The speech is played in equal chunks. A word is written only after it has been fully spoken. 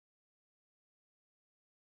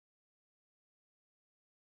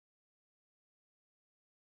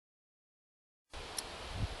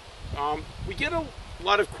We get a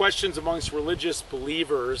lot of questions amongst religious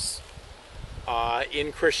believers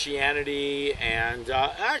in Christianity and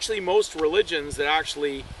actually most religions that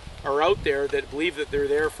actually are out there that believe that they're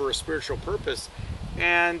there for a spiritual purpose,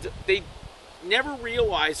 and they never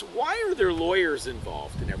realize, why are there lawyers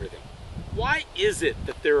involved in everything? Why is it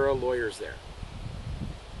that there are lawyers there?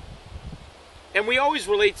 And we always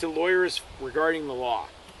relate to lawyers regarding the law.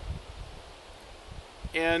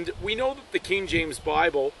 And we know that the King James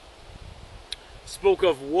Bible spoke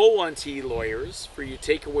of woe unto ye lawyers, for you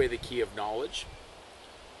take away the key of knowledge.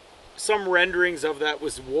 Some renderings of that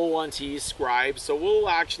was woe unto ye scribes, so we'll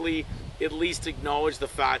actually at least acknowledge the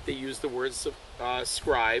fact they use the word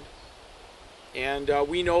scribe. And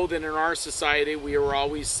we know that in our society we are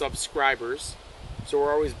always subscribers, so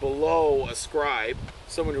we're always below a scribe,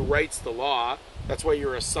 someone who writes the law. That's why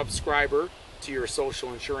you're a subscriber to your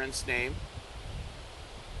social insurance name,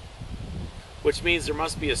 which means there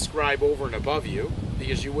must be a scribe over and above you,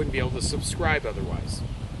 because you wouldn't be able to subscribe otherwise.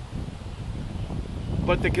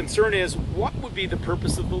 But the concern is, what would be the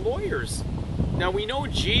purpose of the lawyers? Now, we know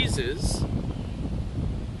Jesus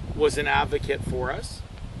was an advocate for us.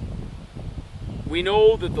 We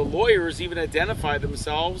know that the lawyers even identify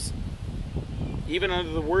themselves even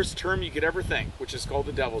under the worst term you could ever think, which is called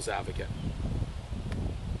the devil's advocate.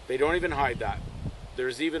 They don't even hide that.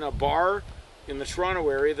 There's even a bar in the Toronto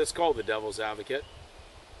area that's called the Devil's Advocate,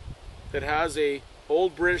 that has a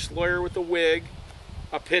old British lawyer with a wig,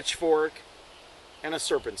 a pitchfork, and a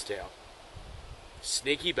serpent's tail.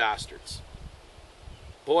 Sneaky bastards.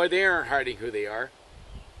 Boy, they aren't hiding who they are.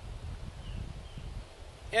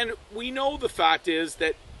 And we know the fact is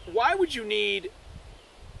that, why would you need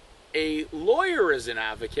a lawyer as an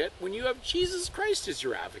advocate when you have Jesus Christ as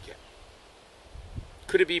your advocate?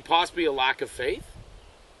 Could it be possibly a lack of faith?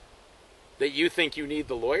 That you think you need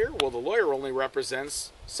the lawyer? Well, the lawyer only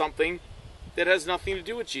represents something that has nothing to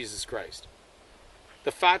do with Jesus Christ.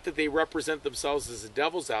 The fact that they represent themselves as a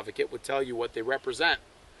devil's advocate would tell you what they represent.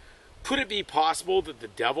 Could it be possible that the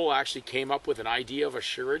devil actually came up with an idea of a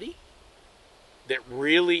surety that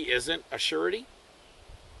really isn't a surety?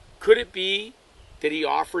 Could it be that he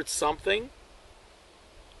offered something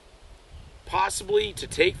possibly to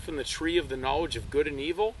take from the tree of the knowledge of good and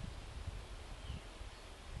evil?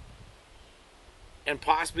 And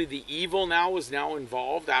possibly the evil now is now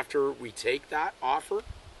involved after we take that offer,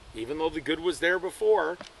 even though the good was there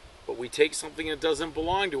before, but we take something that doesn't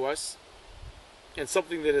belong to us, and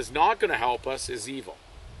something that is not going to help us is evil.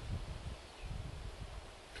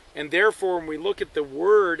 And therefore, when we look at the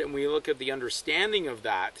word and we look at the understanding of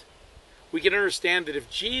that, we can understand that if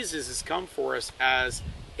Jesus has come for us as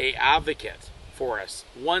an advocate for us,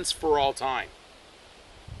 once for all time,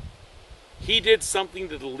 he did something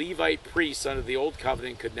that the Levite priests under the Old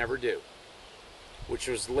Covenant could never do, which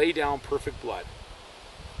was lay down perfect blood.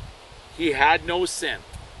 He had no sin.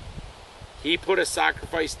 He put a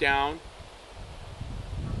sacrifice down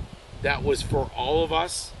that was for all of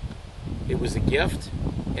us. It was a gift,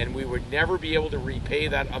 and we would never be able to repay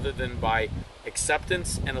that other than by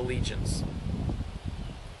acceptance and allegiance.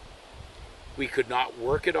 We could not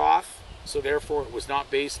work it off, so therefore it was not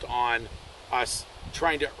based on us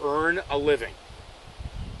trying to earn a living.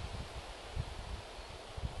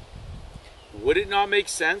 Would it not make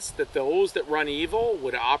sense that those that run evil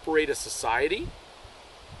would operate a society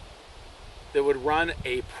that would run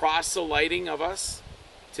a proselyting of us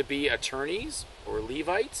to be attorneys or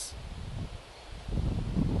Levites?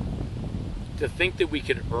 To think that we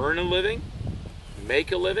could earn a living,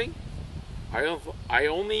 make a living? I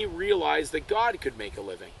only realized that God could make a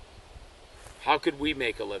living. How could we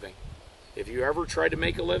make a living? If you ever tried to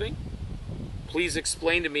make a living, please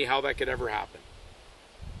explain to me how that could ever happen.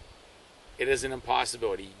 It is an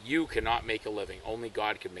impossibility. You cannot make a living. Only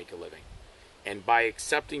God can make a living. And by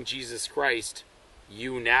accepting Jesus Christ,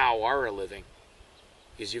 you now are a living,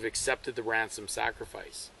 because you've accepted the ransom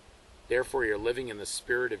sacrifice. Therefore, you're living in the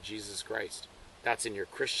Spirit of Jesus Christ. That's in your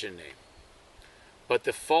Christian name. But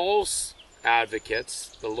the false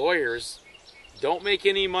advocates, the lawyers, don't make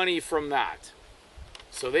any money from that.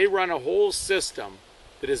 So they run a whole system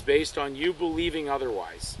that is based on you believing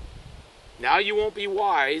otherwise. Now you won't be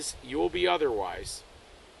wise, you will be otherwise.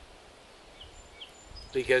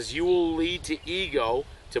 Because you will lead to ego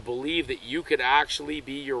to believe that you could actually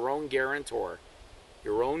be your own guarantor,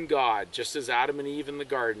 your own God, just as Adam and Eve in the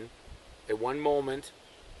garden, at one moment,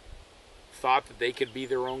 thought that they could be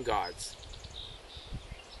their own gods.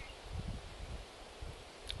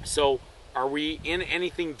 So, are we in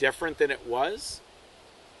anything different than it was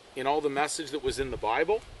in all the message that was in the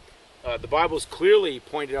Bible? The Bible's clearly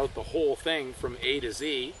pointed out the whole thing from A to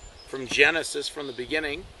Z, from Genesis, from the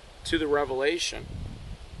beginning, to the revelation,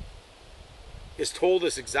 has told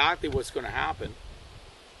us exactly what's going to happen.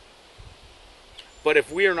 But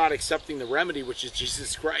if we are not accepting the remedy, which is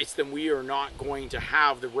Jesus Christ, then we are not going to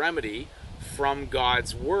have the remedy from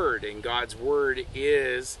God's Word. And God's Word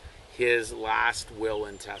is His last will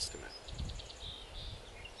and testament.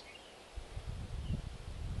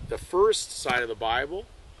 The first side of the Bible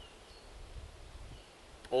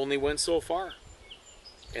only went so far.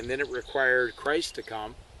 And then it required Christ to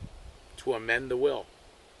come to amend the will,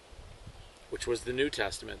 which was the New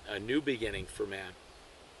Testament, a new beginning for man.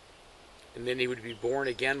 And then he would be born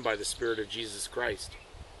again by the Spirit of Jesus Christ.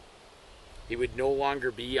 He would no longer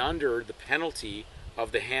be under the penalty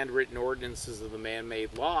of the handwritten ordinances of the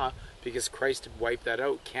man-made law, because Christ had wiped that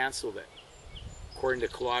out, canceled it, according to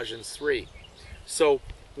Colossians 3. So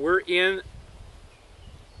we're in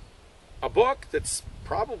a book that's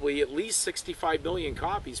probably at least 65 million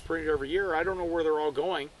copies printed every year. I don't know where they're all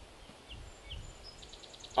going.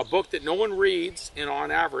 A book that no one reads, and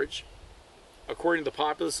on average, according to the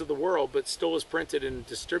populace of the world, but still is printed and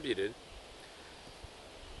distributed,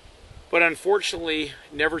 but unfortunately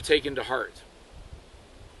never taken to heart.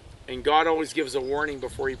 And God always gives a warning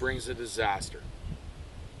before He brings a disaster.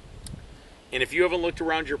 And if you haven't looked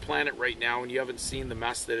around your planet right now and you haven't seen the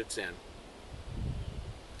mess that it's in,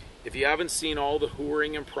 if you haven't seen all the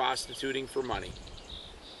whoring and prostituting for money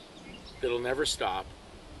that'll never stop,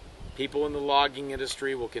 people in the logging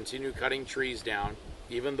industry will continue cutting trees down,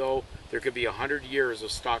 even though there could be 100 years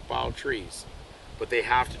of stockpiled trees. But they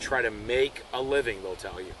have to try to make a living, they'll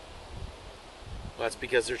tell you. Well, that's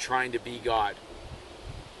because they're trying to be God.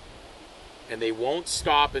 And they won't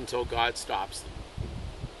stop until God stops them.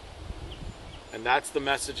 And that's the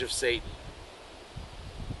message of Satan.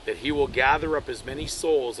 That he will gather up as many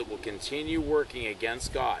souls that will continue working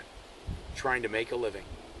against God, trying to make a living.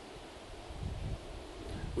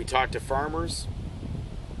 We talk to farmers.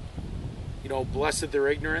 You know, blessed their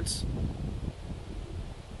ignorance.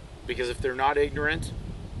 Because if they're not ignorant,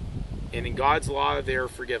 and in God's law they are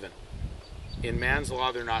forgiven. In man's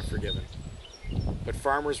law they're not forgiven. But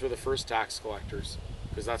farmers were the first tax collectors,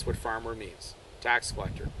 because that's what farmer means. Tax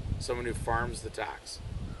collector. Someone who farms the tax.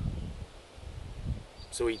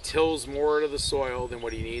 So he tills more out of the soil than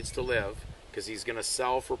what he needs to live, because he's going to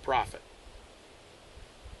sell for profit.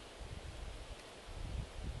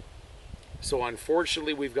 So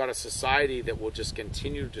unfortunately, we've got a society that will just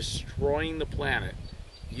continue destroying the planet,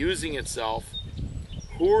 using itself,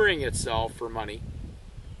 whoring itself for money,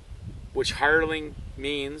 which hireling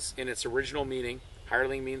means, in its original meaning,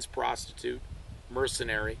 hireling means prostitute,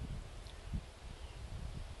 mercenary,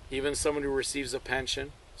 even someone who receives a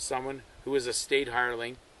pension, someone who is a state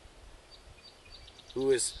hireling,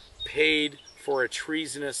 who is paid for a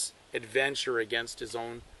treasonous adventure against his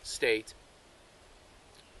own state.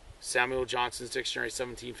 Samuel Johnson's Dictionary,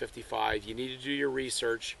 1755. You need to do your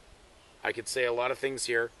research. I could say a lot of things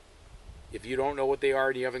here. If you don't know what they are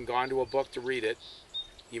and you haven't gone to a book to read it,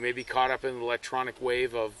 you may be caught up in the electronic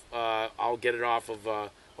wave of, I'll get it off of an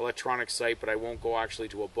electronic site, but I won't go actually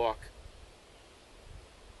to a book.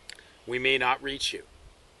 We may not reach you.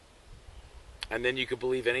 And then you could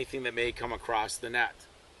believe anything that may come across the net.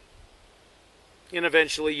 And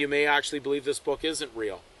eventually you may actually believe this book isn't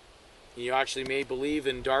real. You actually may believe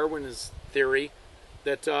in Darwin's theory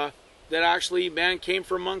that that actually man came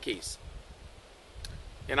from monkeys.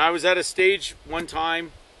 And I was at a stage one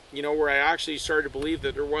time, you know, where I actually started to believe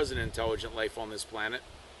that there was an intelligent life on this planet.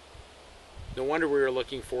 No wonder we were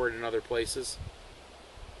looking for it in other places.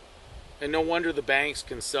 And no wonder the banks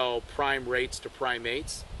can sell prime rates to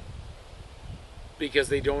primates, because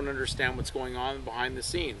they don't understand what's going on behind the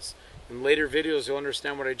scenes. In later videos, you'll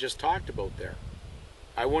understand what I just talked about there.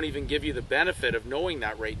 I won't even give you the benefit of knowing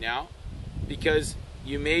that right now, because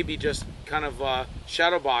you may be just kind of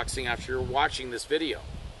shadowboxing after you're watching this video.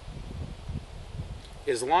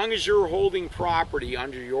 As long as you're holding property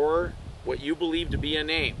under your, what you believe to be a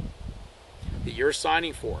name that you're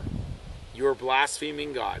signing for, you are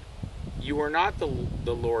blaspheming God. You are not the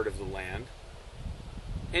Lord of the land,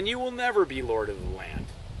 and you will never be Lord of the land.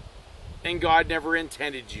 And God never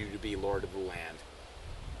intended you to be Lord of the land.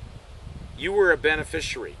 You were a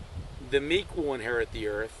beneficiary. The meek will inherit the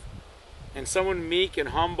earth, and someone meek and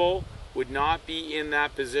humble would not be in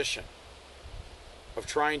that position of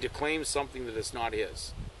trying to claim something that is not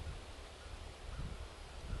his.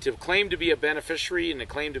 To claim to be a beneficiary and to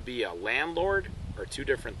claim to be a landlord are two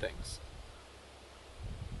different things.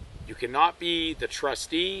 You cannot be the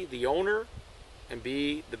trustee, the owner, and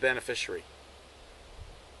be the beneficiary.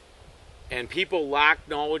 And people lack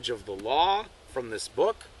knowledge of the law from this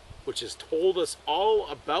book, which has told us all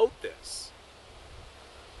about this.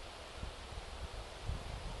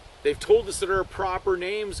 They've told us that our proper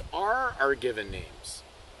names are our given names,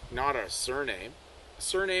 not a surname. A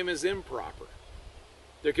surname is improper.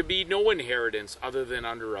 There can be no inheritance other than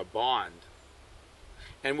under a bond.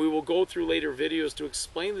 And we will go through later videos to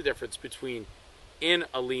explain the difference between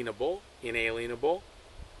inalienable, and alienable,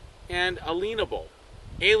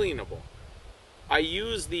 alienable. I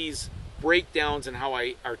use these breakdowns and how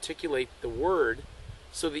I articulate the word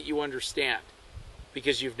so that you understand,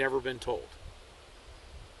 because you've never been told.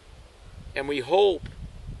 And we hope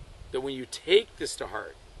that when you take this to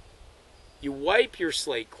heart, you wipe your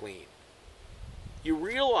slate clean. You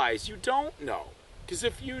realize you don't know. Because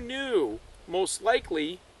if you knew, most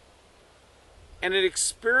likely, and had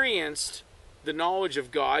experienced the knowledge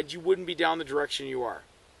of God, you wouldn't be down the direction you are.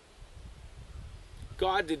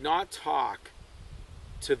 God did not talk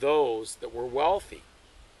to those that were wealthy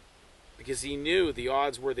because he knew the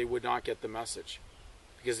odds were they would not get the message,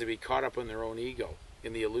 because they'd be caught up in their own ego,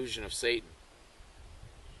 in the illusion of Satan.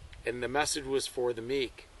 And the message was for the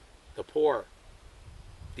meek, the poor,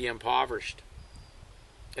 the impoverished.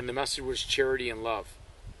 And the message was charity and love.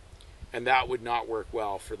 And that would not work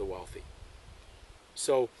well for the wealthy.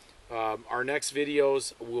 So our next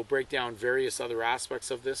videos will break down various other aspects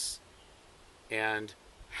of this and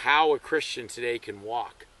how a Christian today can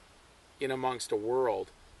walk in amongst a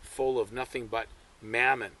world full of nothing but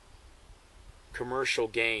mammon, commercial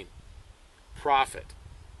gain, profit,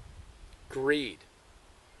 greed,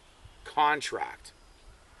 contract,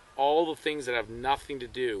 all the things that have nothing to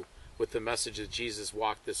do with the message that Jesus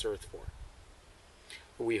walked this earth for.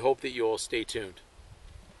 We hope that you will stay tuned.